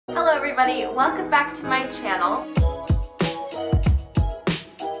everybody, welcome back to my channel.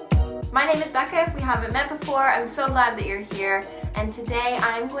 My name is Becca. If we haven't met before, I'm so glad that you're here, and today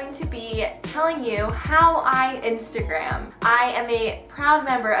I'm going to be telling you how I Instagram. I am a proud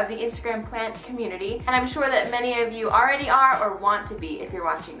member of the Instagram plant community, and I'm sure that many of you already are or want to be if you're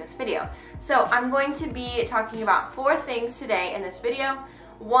watching this video. So I'm going to be talking about 4 things today in this video.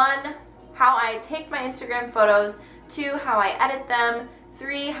 1, how I take my Instagram photos. 2, how I edit them.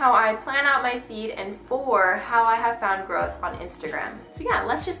 3, how I plan out my feed, and 4, how I have found growth on Instagram. So yeah,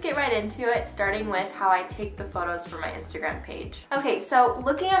 let's just get right into it, starting with how I take the photos for my Instagram page. Okay, so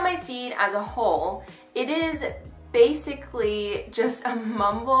looking at my feed as a whole, it is basically just a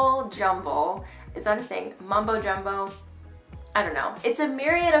mumbo jumbo. Is that a thing? Mumbo jumbo? I don't know. It's a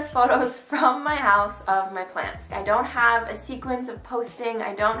myriad of photos from my house of my plants. I don't have a sequence of posting.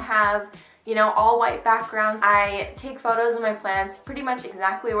 I don't have, you know, all white backgrounds. I take photos of my plants pretty much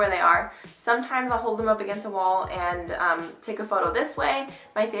exactly where they are. Sometimes I'll hold them up against a wall and take a photo this way.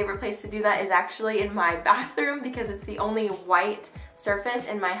 My favorite place to do that is actually in my bathroom because it's the only white surface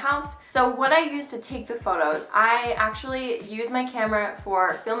in my house. So what I use to take the photos, I actually use my camera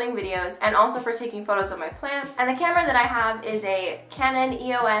for filming videos and also for taking photos of my plants. And the camera that I have is a Canon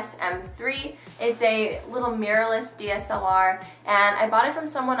EOS M3. It's a little mirrorless DSLR, and I bought it from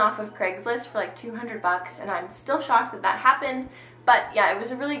someone off of Craigslist for like 200 bucks, and I'm still shocked that that happened. But yeah, it was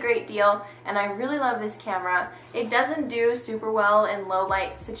a really great deal, and I really love this camera. It doesn't do super well in low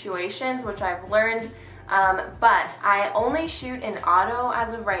light situations, which I've learned. But I only shoot in auto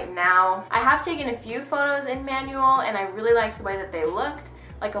as of right now. I have taken a few photos in manual, and I really liked the way that they looked,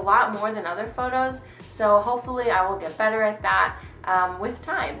 like a lot more than other photos. So hopefully I will get better at that with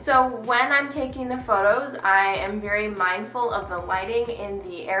time. So when I'm taking the photos, I am very mindful of the lighting in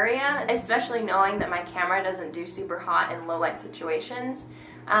the area, especially knowing that my camera doesn't do super hot in low light situations.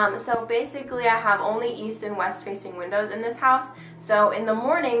 So basically I have only east and west facing windows in this house. So in the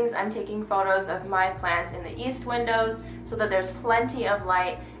mornings I'm taking photos of my plants in the east windows so that there's plenty of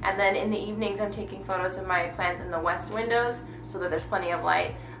light, and then in the evenings I'm taking photos of my plants in the west windows so that there's plenty of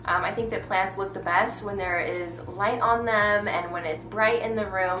light. I think that plants look the best when there is light on them and when it's bright in the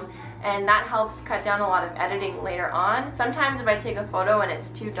room, and that helps cut down a lot of editing later on. Sometimes if I take a photo and it's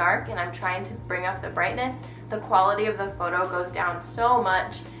too dark and I'm trying to bring up the brightness, the quality of the photo goes down so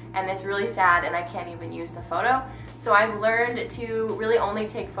much and it's really sad and I can't even use the photo. So I've learned to really only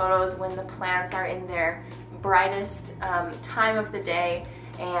take photos when the plants are in their brightest time of the day,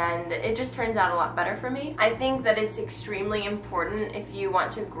 and it just turns out a lot better for me. I think that it's extremely important if you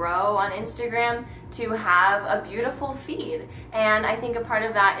want to grow on Instagram to have a beautiful feed, and I think a part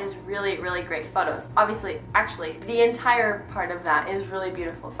of that is really, really great photos. Obviously, actually, the entire part of that is really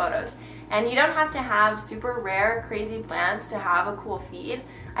beautiful photos. And you don't have to have super rare, crazy plants to have a cool feed.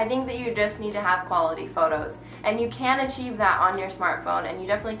 I think that you just need to have quality photos. And you can achieve that on your smartphone, and you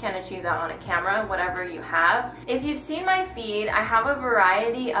definitely can achieve that on a camera, whatever you have. If you've seen my feed, I have a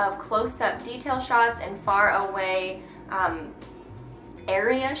variety of close-up detail shots and far away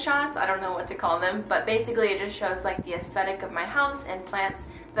area shots. I don't know what to call them, but basically it just shows like the aesthetic of my house and plants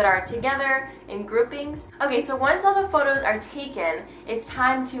that are together in groupings. Okay, so once all the photos are taken, it's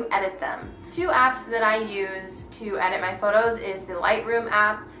time to edit them. 2 apps that I use to edit my photos is the Lightroom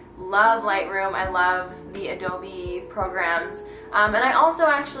app. Love Lightroom. I love the Adobe programs. And I also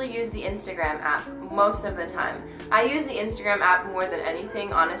actually use the Instagram app most of the time. I use the Instagram app more than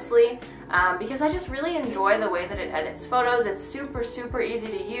anything, honestly, because I just really enjoy the way that it edits photos. It's super, super easy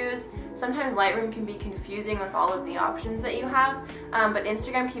to use. Sometimes Lightroom can be confusing with all of the options that you have, but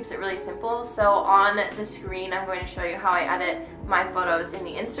Instagram keeps it really simple. So on the screen, I'm going to show you how I edit my photos in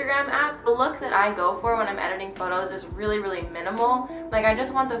the Instagram app. The look that I go for when I'm editing photos is really, really minimal. Like, I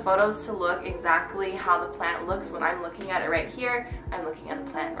just want the photos to look exactly how the plant looks when I'm looking at it right here. I'm looking at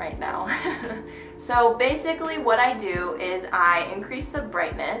the plant right now. So basically what I do is I increase the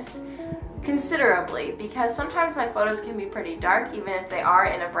brightness considerably, because sometimes my photos can be pretty dark even if they are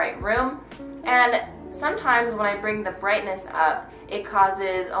in a bright room, and sometimes when I bring the brightness up it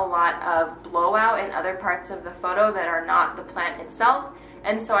causes a lot of blowout in other parts of the photo that are not the plant itself,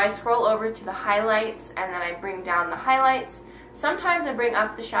 and so I scroll over to the highlights and then I bring down the highlights. Sometimes I bring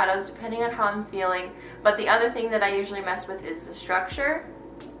up the shadows depending on how I'm feeling, but the other thing that I usually mess with is the structure.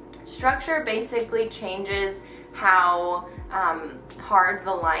 Structure basically changes how hard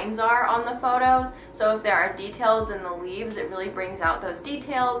the lines are on the photos. So if there are details in the leaves, it really brings out those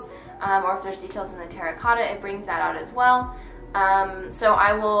details, or if there's details in the terracotta, it brings that out as well. So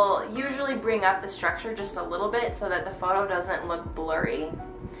I will usually bring up the structure just a little bit so that the photo doesn't look blurry.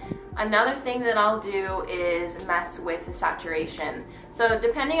 Another thing that I'll do is mess with the saturation. So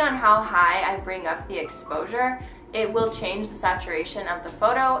depending on how high I bring up the exposure, it will change the saturation of the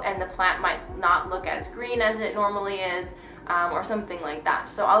photo, and the plant might not look as green as it normally is, or something like that.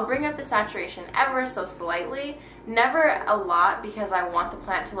 So I'll bring up the saturation ever so slightly, never a lot, because I want the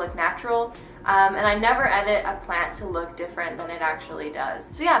plant to look natural, and I never edit a plant to look different than it actually does.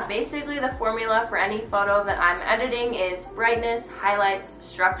 So yeah, basically the formula for any photo that I'm editing is brightness, highlights,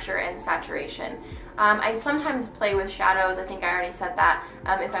 structure, and saturation. I sometimes play with shadows. I think I already said that.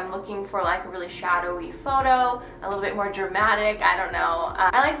 If I'm looking for like a really shadowy photo, a little bit more dramatic, I don't know.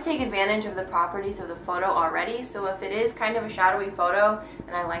 I like to take advantage of the properties of the photo already, so if it is kind of a shadowy photo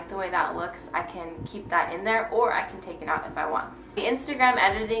and I like the way that looks, I can keep that in there, or I can take it out if I want. The Instagram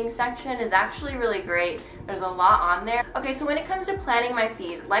editing section is actually really great. There's a lot on there. Okay, so when it comes to planning my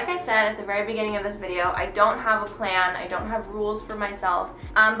feed, like I said at the very beginning of this video, I don't have a plan, I don't have rules for myself,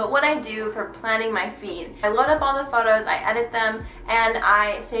 but what I do for planning my feed, I load up all the photos, I edit them, and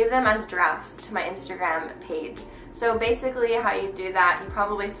I save them as drafts to my Instagram page. So basically how you do that, you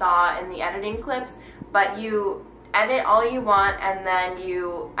probably saw in the editing clips, but you edit all you want, and then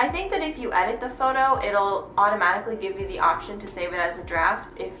I think that if you edit the photo, it'll automatically give you the option to save it as a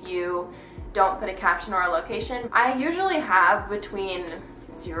draft if you don't put a caption or a location. I usually have between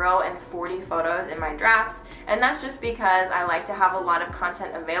 0 and 40 photos in my drafts, and that's just because I like to have a lot of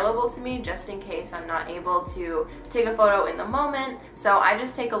content available to me just in case I'm not able to take a photo in the moment. So I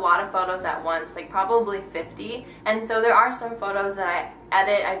just take a lot of photos at once, like probably 50, and so there are some photos that I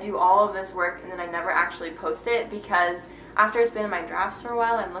edit, I do all of this work, and then I never actually post it, because after it's been in my drafts for a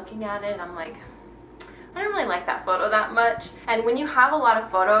while, I'm looking at it and I'm like, I don't really like that photo that much. And when you have a lot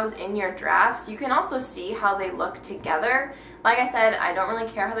of photos in your drafts, you can also see how they look together. Like I said, I don't really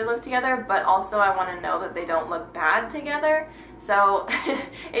care how they look together, but also I want to know that they don't look bad together. So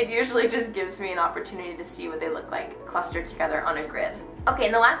it usually just gives me an opportunity to see what they look like clustered together on a grid. Okay,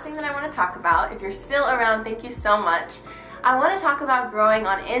 and the last thing that I want to talk about, if you're still around, thank you so much. I want to talk about growing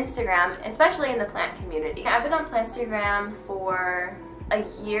on Instagram, especially in the plant community. I've been on Plantstagram for a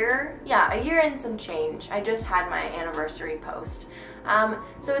year and some change. I just had my anniversary post.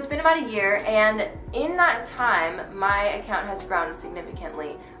 So it's been about a year, and in that time my account has grown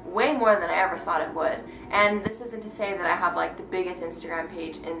significantly, way more than I ever thought it would. And this isn't to say that I have like the biggest Instagram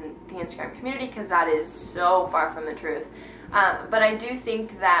page in the Instagram community, because that is so far from the truth. But I do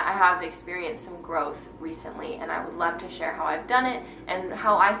think that I have experienced some growth recently, and I would love to share how I've done it and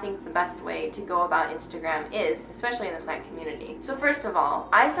how I think the best way to go about Instagram is, especially in the plant community. So first of all,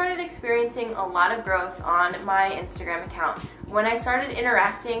 I started experiencing a lot of growth on my Instagram account when I started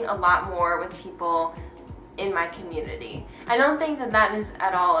interacting a lot more with people in my community. I don't think that that is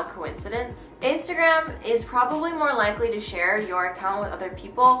at all a coincidence. Instagram is probably more likely to share your account with other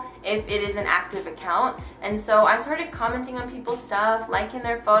people if it is an active account, and so I started commenting on people's stuff, liking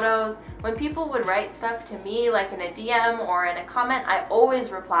their photos. When people would write stuff to me, like in a DM or in a comment, I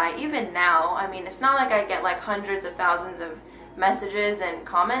always reply, even now. I mean, it's not like I get like hundreds of thousands of messages and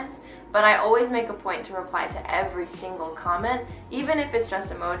comments, but I always make a point to reply to every single comment. Even if it's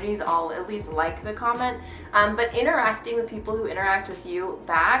just emojis, I'll at least like the comment. But interacting with people who interact with you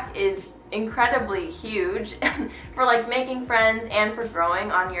back is incredibly huge for like making friends and for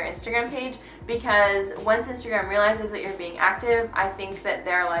growing on your Instagram page, because once Instagram realizes that you're being active, I think that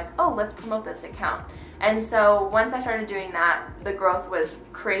they're like, oh, let's promote this account. And so once I started doing that, the growth was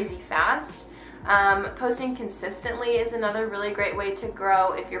crazy fast. Posting consistently is another really great way to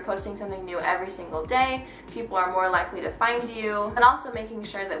grow. If you're posting something new every single day, people are more likely to find you. And also making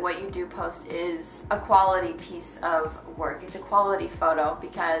sure that what you do post is a quality piece of work. It's a quality photo,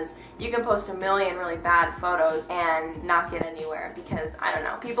 because you can post a million really bad photos and not get anywhere, because, I don't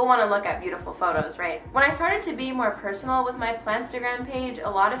know, people want to look at beautiful photos, right? When I started to be more personal with my Plantstagram page, a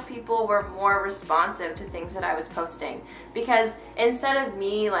lot of people were more responsive to things that I was posting, because instead of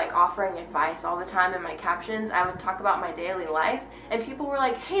me like offering advice all the time in my captions, I would talk about my daily life, and people were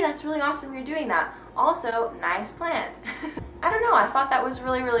like, hey, that's really awesome you're doing that. Also, nice plant. I don't know, I thought that was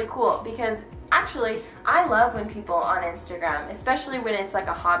really, really cool, because actually, I love when people on Instagram, especially when it's like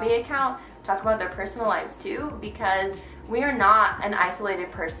a hobby account, talk about their personal lives too, because we are not an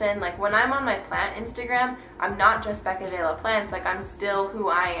isolated person. Like when I'm on my plant Instagram, I'm not just Becca de la Plants, like I'm still who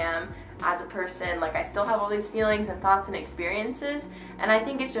I am as a person. Like I still have all these feelings and thoughts and experiences, and I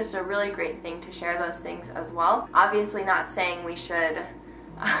think it's just a really great thing to share those things as well. Obviously not saying we should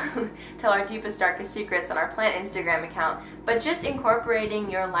tell our deepest, darkest secrets on our plant Instagram account, but just incorporating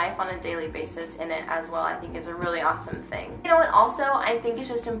your life on a daily basis in it as well, I think is a really awesome thing. You know what, also, I think it's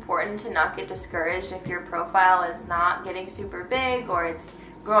just important to not get discouraged if your profile is not getting super big or it's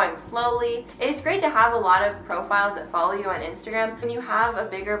growing slowly. It's great to have a lot of profiles that follow you on Instagram. When you have a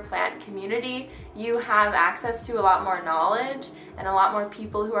bigger plant community, you have access to a lot more knowledge and a lot more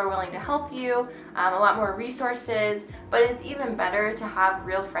people who are willing to help you, a lot more resources, but it's even better to have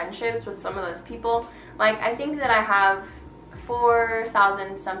real friendships with some of those people. Like, I think that I have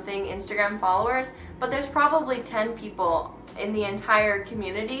 4,000 something Instagram followers, but there's probably 10 people in the entire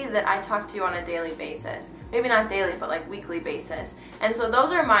community that I talk to on a daily basis. Maybe not daily, but like weekly basis. And so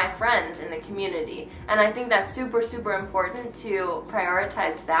those are my friends in the community. And I think that's super, super important to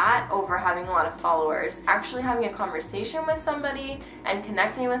prioritize that over having a lot of followers. Actually having a conversation with somebody and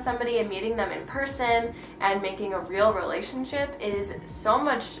connecting with somebody and meeting them in person and making a real relationship is so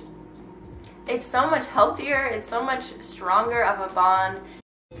much, it's so much healthier, it's so much stronger of a bond.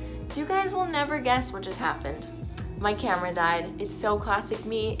 You guys will never guess what just happened. My camera died. It's so classic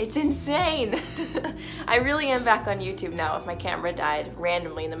me. It's insane. I really am back on YouTube now if my camera died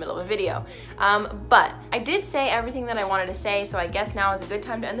randomly in the middle of a video. But I did say everything that I wanted to say, so I guess now is a good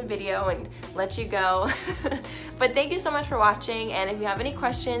time to end the video and let you go. But thank you so much for watching, and if you have any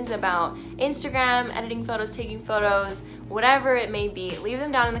questions about Instagram, editing photos, taking photos, whatever it may be, leave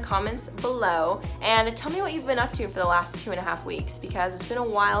them down in the comments below and tell me what you've been up to for the last 2.5 weeks, because it's been a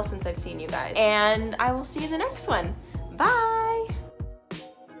while since I've seen you guys. And I will see you in the next one. Bye!